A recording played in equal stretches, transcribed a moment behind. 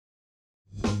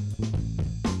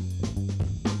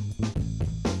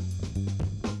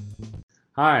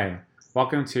Hi,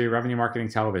 welcome to Revenue Marketing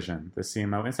Television, the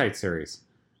CMO Insight Series.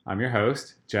 I'm your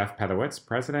host, Jeff Pedowitz,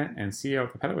 President and CEO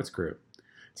of the Pedowitz Group.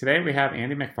 Today we have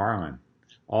Andy McFarlane,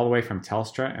 all the way from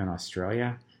Telstra in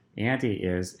Australia. Andy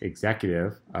is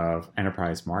Executive of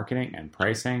Enterprise Marketing and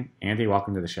Pricing. Andy,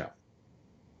 welcome to the show.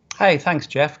 Hey, thanks,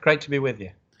 Jeff. Great to be with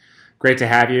you. Great to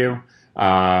have you.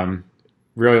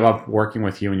 Really love working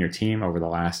with you and your team over the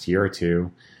last year or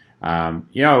two.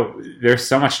 There's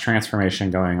so much transformation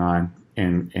going on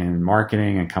in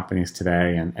marketing and companies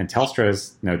today, and Telstra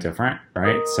is no different,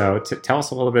 right? So tell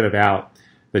us a little bit about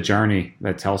the journey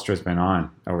that Telstra's been on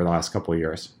over the last couple of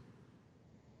years.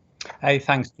 Hey,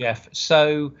 thanks, Jeff.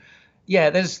 So,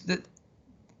 yeah, there's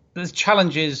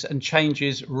challenges and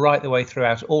changes right the way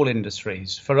throughout all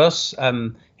industries. For us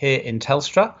here in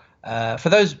Telstra, for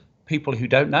those people who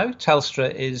don't know,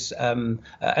 Telstra is an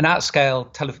at-scale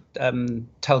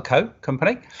telco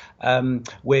company.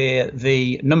 We're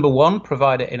the number one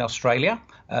provider in Australia,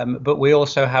 but we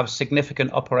also have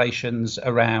significant operations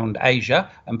around Asia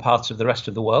and parts of the rest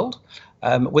of the world,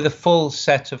 with a full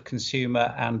set of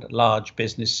consumer and large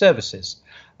business services.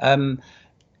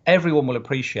 Everyone will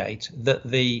appreciate that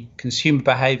the consumer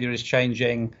behavior is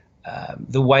changing.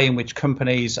 The way in which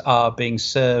companies are being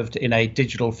served in a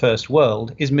digital-first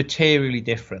world is materially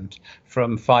different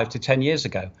from 5 to 10 years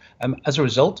ago. As a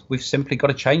result, we've simply got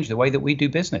to change the way that we do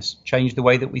business, change the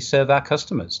way that we serve our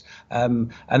customers.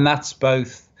 And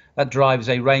that drives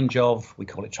a range of, we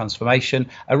call it transformation,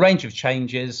 a range of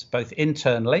changes, both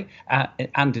internally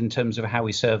and in terms of how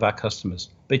we serve our customers.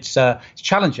 It's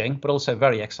challenging, but also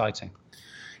very exciting.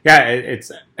 Yeah,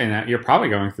 and you're probably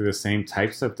going through the same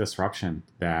types of disruption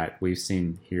that we've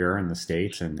seen here in the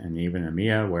States and even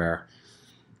EMEA, where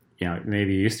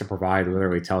maybe you used to provide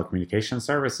literally telecommunication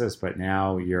services, but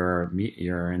now you're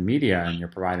in media and you're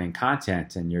providing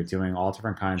content and you're doing all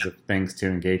different kinds of things to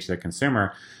engage the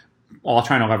consumer, all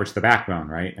trying to leverage the backbone,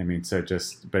 right? I mean,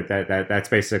 but that's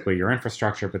basically your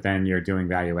infrastructure, but then you're doing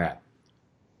value add.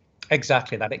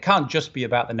 Exactly that. It can't just be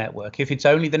about the network. If it's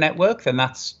only the network, then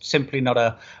that's simply not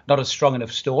a strong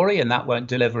enough story, and that won't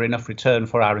deliver enough return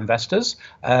for our investors,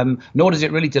 nor does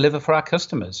it really deliver for our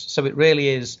customers. So it really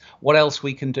is what else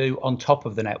we can do on top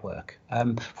of the network.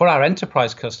 For our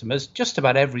enterprise customers, just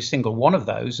about every single one of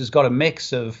those has got a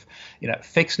mix of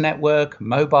fixed network,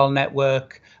 mobile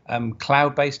network,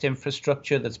 cloud-based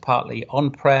infrastructure that's partly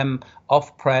on-prem,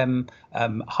 off-prem,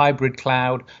 hybrid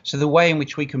cloud. So the way in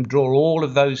which we can draw all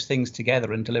of those things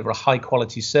together and deliver a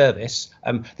high-quality service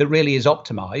that really is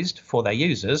optimized for their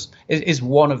users is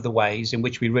one of the ways in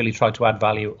which we really try to add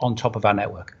value on top of our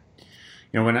network.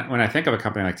 When I think of a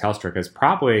company like Telstra, because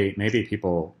maybe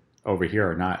people over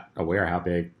here are not aware how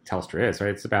big Telstra is, right?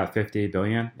 It's about 50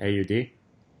 billion AUD.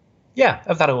 Yeah,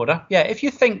 of that order. Yeah, if you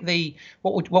think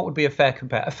what would be a fair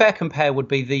compare? A fair compare would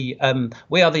be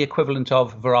we are the equivalent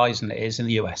of Verizon is in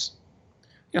the US.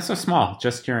 Yeah, so small,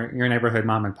 just your neighborhood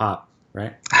mom and pop,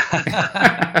 right?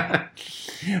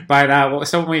 But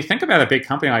so when we think about a big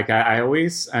company like that, I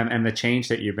always and the change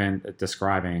that you've been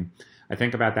describing, I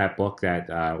think about that book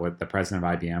that what the president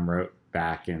of IBM wrote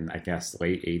back in, I guess,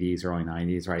 late 80s, early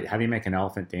 90s, right? How do you make an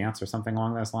elephant dance or something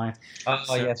along those lines?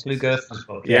 Yes, Lou Gerstner's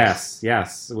book. Yes,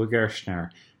 Lou Gerstner.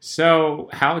 So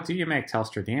how do you make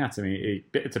Telstra dance? I mean,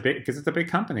 it's a big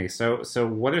company. So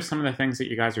what are some of the things that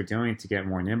you guys are doing to get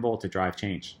more nimble to drive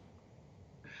change?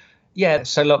 Yeah,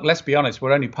 so look, let's be honest,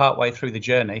 we're only partway through the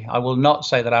journey. I will not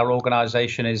say that our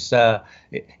organization is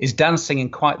dancing in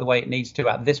quite the way it needs to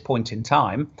at this point in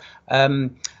time.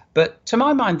 But to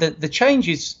my mind, the change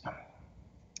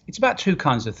it's about two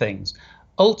kinds of things.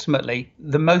 Ultimately,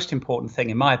 the most important thing,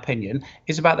 in my opinion,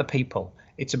 is about the people.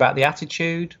 It's about the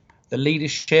attitude, the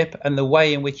leadership, and the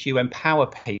way in which you empower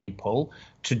people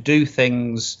to do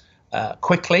things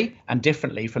quickly and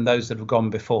differently from those that have gone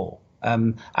before.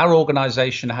 Our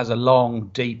organization has a long,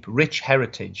 deep, rich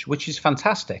heritage, which is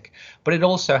fantastic, but it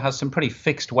also has some pretty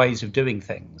fixed ways of doing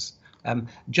things.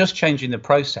 Just changing the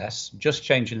process, just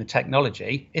changing the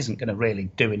technology isn't going to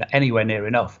really do it anywhere near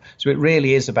enough. So it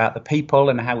really is about the people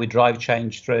and how we drive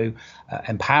change through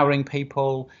empowering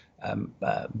people,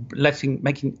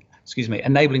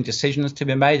 enabling decisions to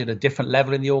be made at a different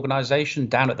level in the organization,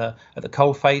 down at the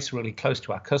coalface, really close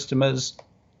to our customers.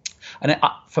 And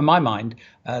for my mind,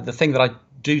 the thing that I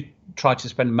do try to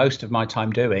spend most of my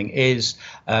time doing is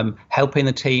helping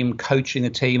the team, coaching the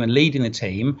team, and leading the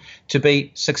team to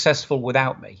be successful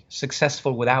without me,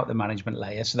 successful without the management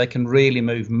layer, so they can really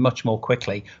move much more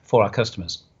quickly for our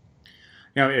customers.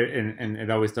 And it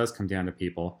always does come down to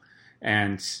people.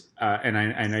 And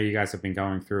I know you guys have been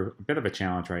going through a bit of a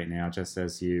challenge right now, just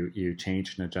as you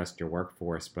change and adjust your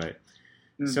workforce. But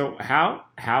So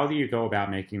how do you go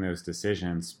about making those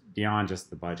decisions beyond just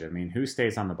the budget? I mean, who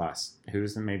stays on the bus?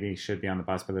 Who's maybe should be on the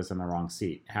bus but is in the wrong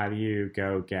seat? How do you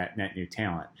go get net new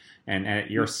talent? And at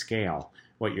your scale,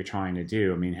 what you're trying to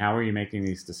do, I mean, how are you making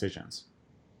these decisions?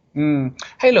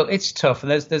 Hey, look, it's tough,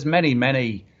 and there's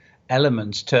many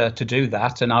elements to do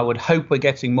that, and I would hope we're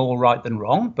getting more right than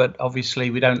wrong, but obviously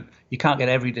you can't get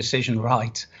every decision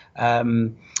right.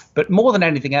 But more than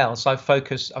anything else, I've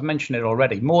mentioned it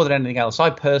already, more than anything else, I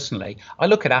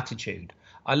look at attitude.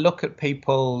 I look at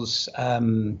people's,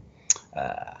 how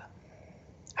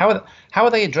are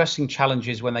they addressing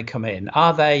challenges when they come in?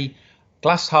 Are they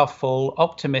glass half full,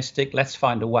 optimistic, let's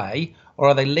find a way? Or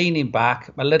are they leaning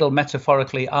back, a little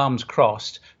metaphorically arms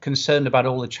crossed, concerned about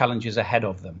all the challenges ahead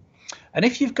of them? And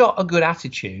if you've got a good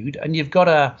attitude and you've got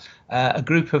a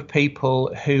group of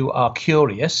people who are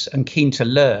curious and keen to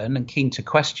learn and keen to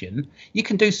question, you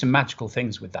can do some magical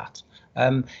things with that.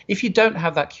 If you don't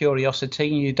have that curiosity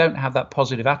and you don't have that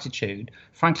positive attitude,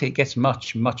 frankly, it gets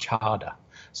much, much harder.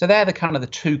 So they're the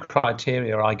two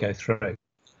criteria I go through.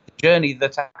 The journey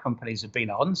that our companies have been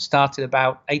on started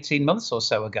about 18 months or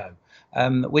so ago,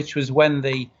 which was when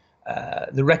the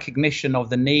recognition of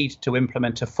the need to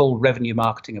implement a full revenue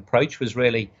marketing approach was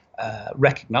really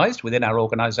recognized within our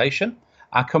organization.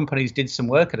 Our companies did some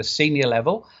work at a senior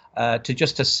level to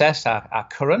just assess our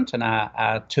current and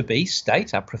our to-be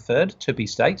state, our preferred to-be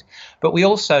state. But we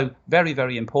also, very,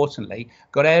 very importantly,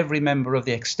 got every member of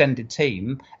the extended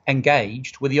team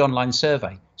engaged with the online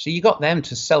survey. So you got them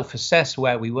to self-assess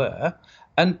where we were.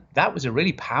 And that was a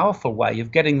really powerful way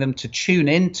of getting them to tune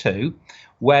into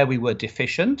where we were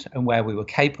deficient and where we were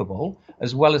capable,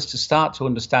 as well as to start to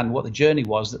understand what the journey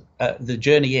was, the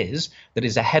journey is that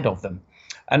is ahead of them.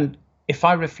 And if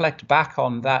I reflect back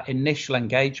on that initial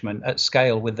engagement at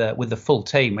scale with the full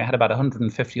team, we had about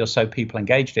 150 or so people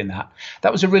engaged in that.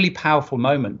 That was a really powerful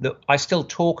moment that I still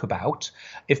talk about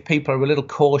if people are a little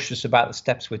cautious about the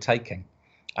steps we're taking.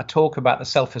 I talk about the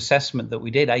self-assessment that we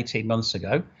did 18 months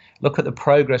ago, look at the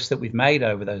progress that we've made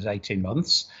over those 18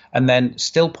 months, and then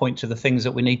still point to the things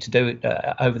that we need to do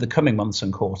over the coming months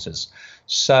and quarters.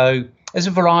 So there's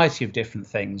a variety of different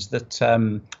things that,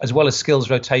 as well as skills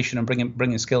rotation and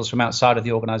bringing skills from outside of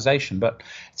the organization, but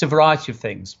it's a variety of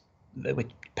things.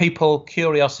 People,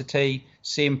 curiosity,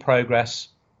 seeing progress,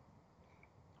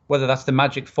 whether that's the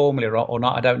magic formula or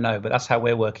not, I don't know, but that's how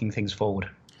we're working things forward.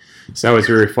 So as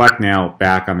we reflect now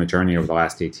back on the journey over the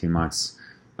last 18 months,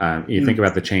 you think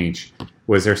about the change.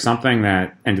 Was there something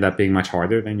that ended up being much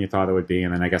harder than you thought it would be?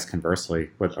 And then I guess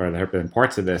conversely, or there have been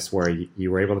parts of this where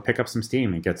you were able to pick up some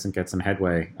steam and get some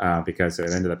headway because it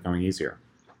ended up going easier?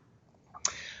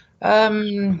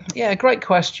 Yeah, great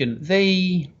question.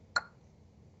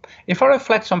 If I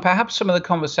reflect on perhaps some of the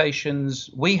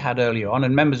conversations we had earlier on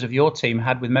and members of your team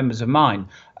had with members of mine,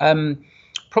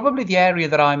 probably the area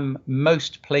that I'm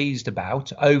most pleased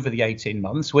about over the 18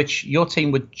 months, which your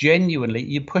team would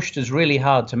you pushed us really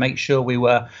hard to make sure we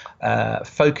were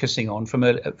focusing on from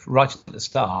right at the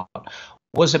start,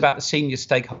 was about the senior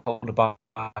stakeholder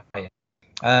buy-in.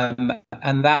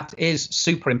 And that is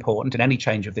super important in any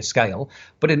change of this scale.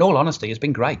 But in all honesty, it's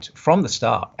been great from the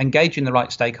start, engaging the right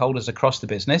stakeholders across the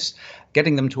business,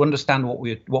 getting them to understand what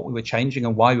we were changing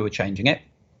and why we were changing it,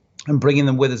 and bringing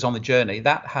them with us on the journey.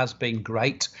 That has been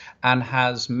great and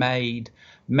has made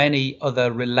many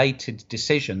other related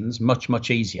decisions much,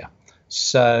 much easier.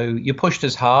 So you pushed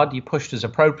us hard, you pushed us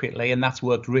appropriately, and that's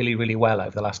worked really, really well over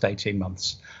the last 18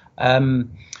 months.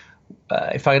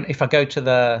 If I go to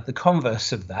the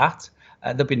converse of that,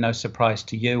 there'll be no surprise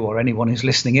to you or anyone who's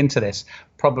listening into this.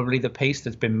 Probably the piece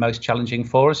that's been most challenging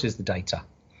for us is the data.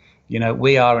 You know,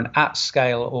 we are an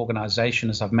at-scale organization,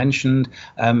 as I've mentioned,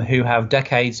 who have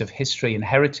decades of history and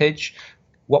heritage.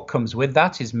 What comes with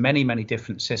that is many, many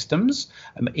different systems,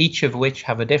 each of which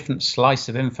have a different slice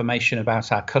of information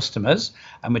about our customers.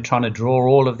 And we're trying to draw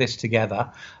all of this together.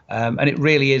 And it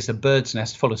really is a bird's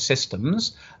nest full of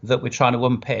systems that we're trying to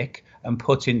unpick and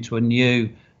put into a new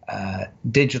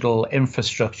digital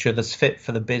infrastructure that's fit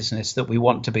for the business that we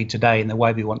want to be today and the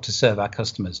way we want to serve our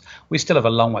customers. We still have a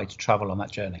long way to travel on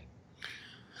that journey.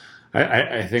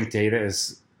 I think data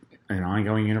is an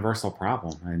ongoing universal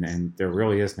problem, and there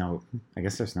really is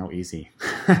there's no easy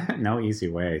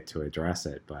way to address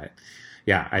it. But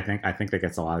yeah, I think that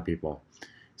gets a lot of people.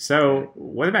 So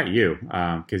what about you?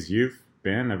 Because you've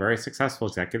been a very successful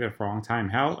executive for a long time.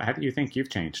 How do you think you've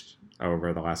changed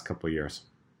over the last couple of years?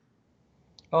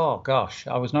 Oh, gosh,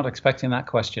 I was not expecting that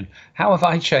question. How have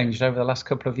I changed over the last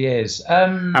couple of years?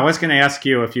 I was going to ask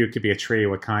you if you could be a tree,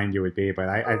 what kind you would be, but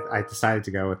I decided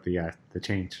to go with the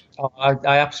change. Oh,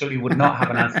 I absolutely would not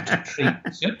have an answer to tree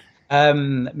question.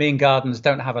 Me and gardens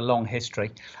don't have a long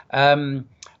history. How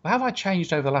have I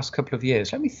changed over the last couple of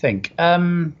years? Let me think.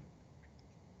 I've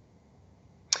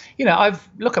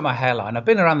look at my hairline. I've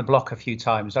been around the block a few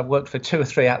times. I've worked for 2 or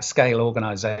 3 at-scale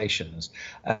organisations.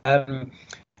 I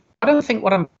don't think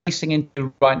what I'm facing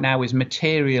into right now is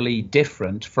materially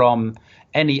different from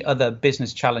any other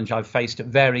business challenge I've faced at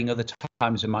varying other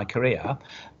times in my career.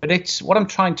 But it's what I'm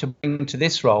trying to bring to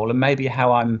this role, and maybe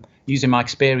how I'm using my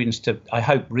experience to, I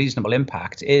hope, reasonable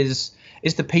impact, is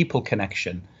the people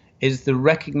connection, is the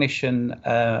recognition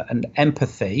and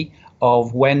empathy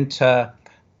of when to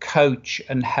coach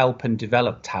and help and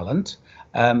develop talent,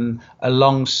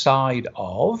 alongside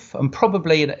of, and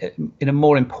probably in a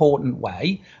more important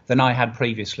way than I had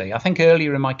previously. I think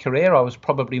earlier in my career, I was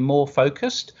probably more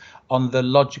focused on the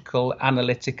logical,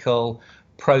 analytical,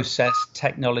 process,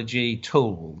 technology,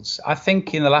 tools. I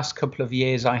think in the last couple of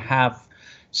years, I have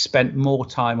spent more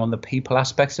time on the people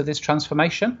aspects of this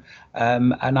transformation.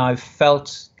 And I've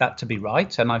felt that to be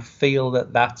right. And I feel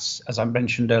that that's, as I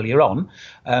mentioned earlier on,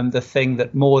 the thing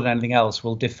that more than anything else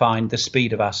will define the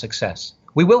speed of our success.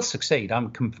 We will succeed.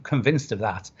 I'm convinced of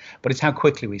that. But it's how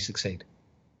quickly we succeed.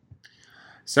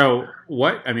 So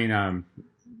what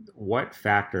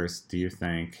factors do you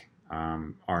think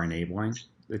are enabling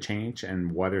the change?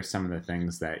 And what are some of the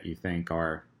things that you think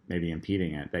are maybe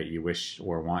impeding it that you wish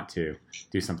or want to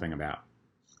do something about?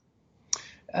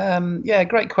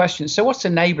 Great question. So what's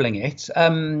enabling it?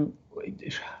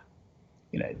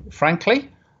 Frankly,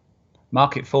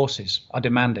 market forces are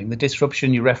demanding the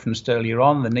disruption you referenced earlier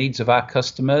on, the needs of our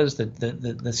customers,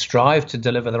 the strive to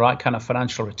deliver the right kind of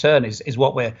financial return is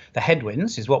what the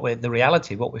headwinds, is the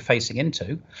reality of what we're facing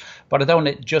into. But I don't want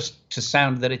it just to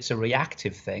sound that it's a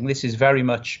reactive thing. This is very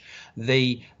much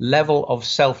the level of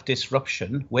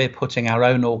self-disruption we're putting our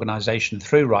own organization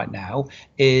through right now.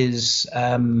 Is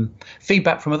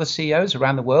feedback from other CEOs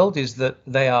around the world is that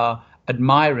they are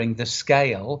admiring the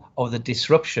scale of the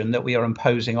disruption that we are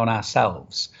imposing on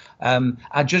ourselves.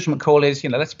 Our judgment call is,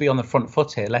 let's be on the front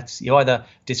foot here. You either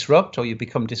disrupt or you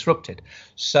become disrupted.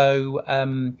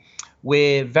 So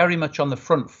we're very much on the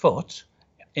front foot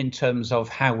in terms of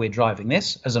how we're driving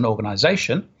this as an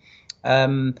organization.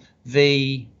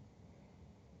 The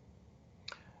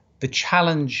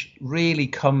challenge really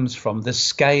comes from the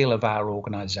scale of our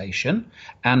organization,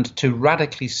 and to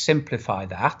radically simplify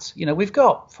that, we've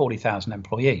got 40,000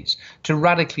 employees. To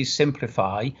radically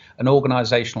simplify an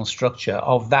organizational structure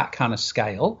of that kind of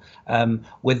scale,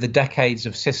 with the decades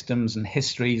of systems and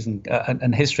histories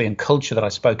and history and culture that I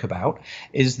spoke about,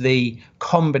 is the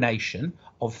combination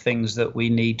of things that we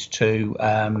need to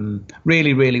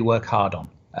really, really work hard on.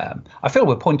 I feel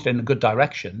we're pointed in a good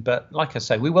direction, but like I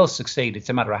say, we will succeed. It's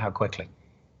a matter of how quickly.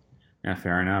 Yeah,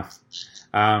 fair enough.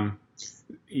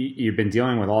 You've been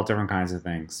dealing with all different kinds of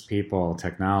things: people,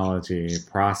 technology,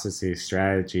 processes,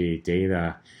 strategy,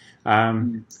 data.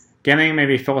 Getting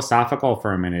maybe philosophical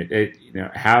for a minute,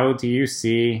 how do you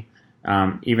see,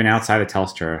 even outside of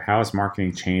Telstra, how is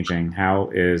marketing changing? How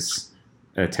is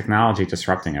technology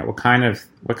disrupting it? What kind of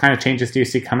changes do you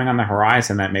see coming on the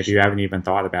horizon that maybe you haven't even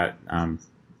thought about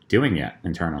doing yet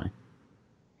internally?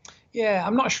 Yeah,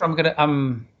 I'm not sure I'm going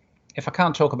to, if I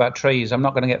can't talk about trees, I'm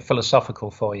not going to get philosophical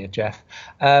for you, Jeff.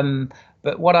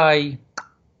 But what I've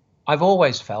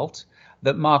always felt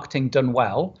that marketing done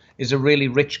well is a really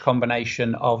rich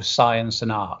combination of science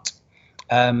and art.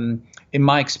 In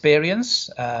my experience,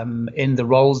 in the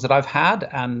roles that I've had,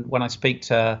 and when I speak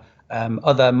to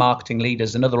other marketing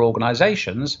leaders and other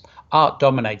organizations, art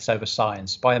dominates over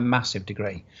science by a massive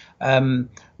degree.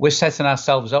 We're setting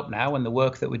ourselves up now, and the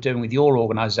work that we're doing with your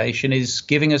organization is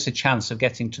giving us a chance of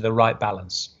getting to the right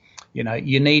balance. You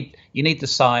need the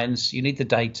science, you need the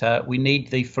data, we need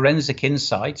the forensic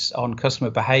insights on customer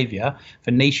behavior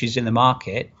for niches in the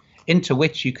market, into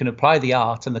which you can apply the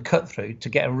art and the cut through to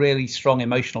get a really strong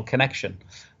emotional connection.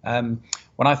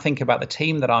 When I think about the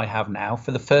team that I have now,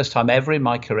 for the first time ever in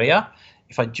my career,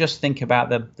 if I just think about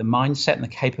the mindset and the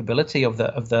capability of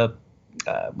the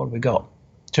what have we got,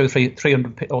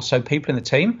 300 or so people in the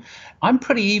team, I'm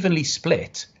pretty evenly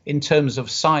split in terms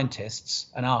of scientists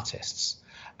and artists.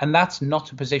 And that's not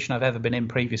a position I've ever been in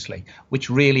previously, which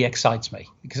really excites me,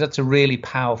 because that's a really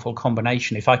powerful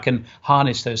combination if I can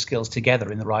harness those skills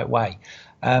together in the right way.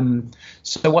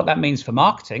 So what that means for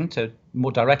marketing, to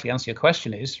more directly answer your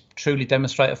question, is truly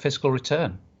demonstrate a fiscal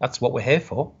return. That's what we're here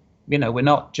for. We're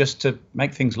not just to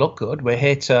make things look good. We're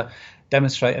here to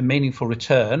demonstrate a meaningful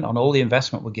return on all the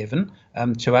investment we're given,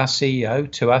 to our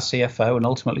CEO, to our CFO, and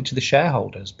ultimately to the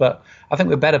shareholders. But I think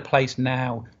we're better placed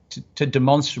now to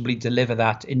demonstrably deliver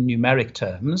that in numeric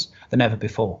terms than ever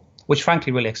before, which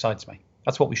frankly really excites me.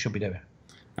 That's what we should be doing.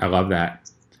 I love that.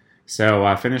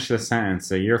 So finish this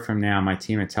sentence. A year from now, my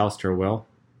team at Telstra will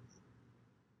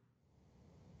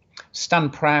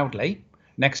stand proudly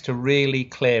next to really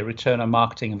clear return on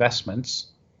marketing investments.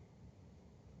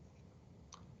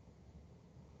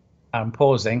 I'm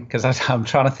pausing because I'm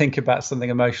trying to think about something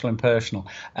emotional and personal.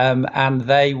 And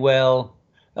they'll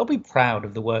be proud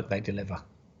of the work they deliver.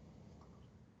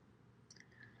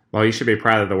 Well, you should be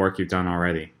proud of the work you've done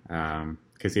already.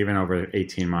 Because even over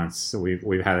 18 months,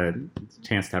 we've had a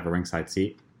chance to have a ringside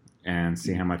seat and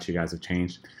see how much you guys have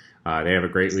changed. They have a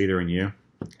great leader in you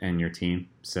and your team.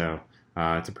 So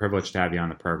it's a privilege to have you on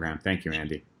the program. Thank you,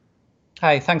 Andy.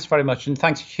 Hey, thanks very much. And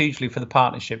thanks hugely for the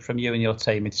partnership from you and your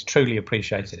team. It's truly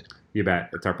appreciated. You bet.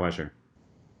 It's our pleasure.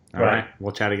 All right.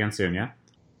 We'll chat again soon, yeah?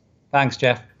 Thanks,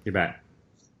 Jeff. You bet.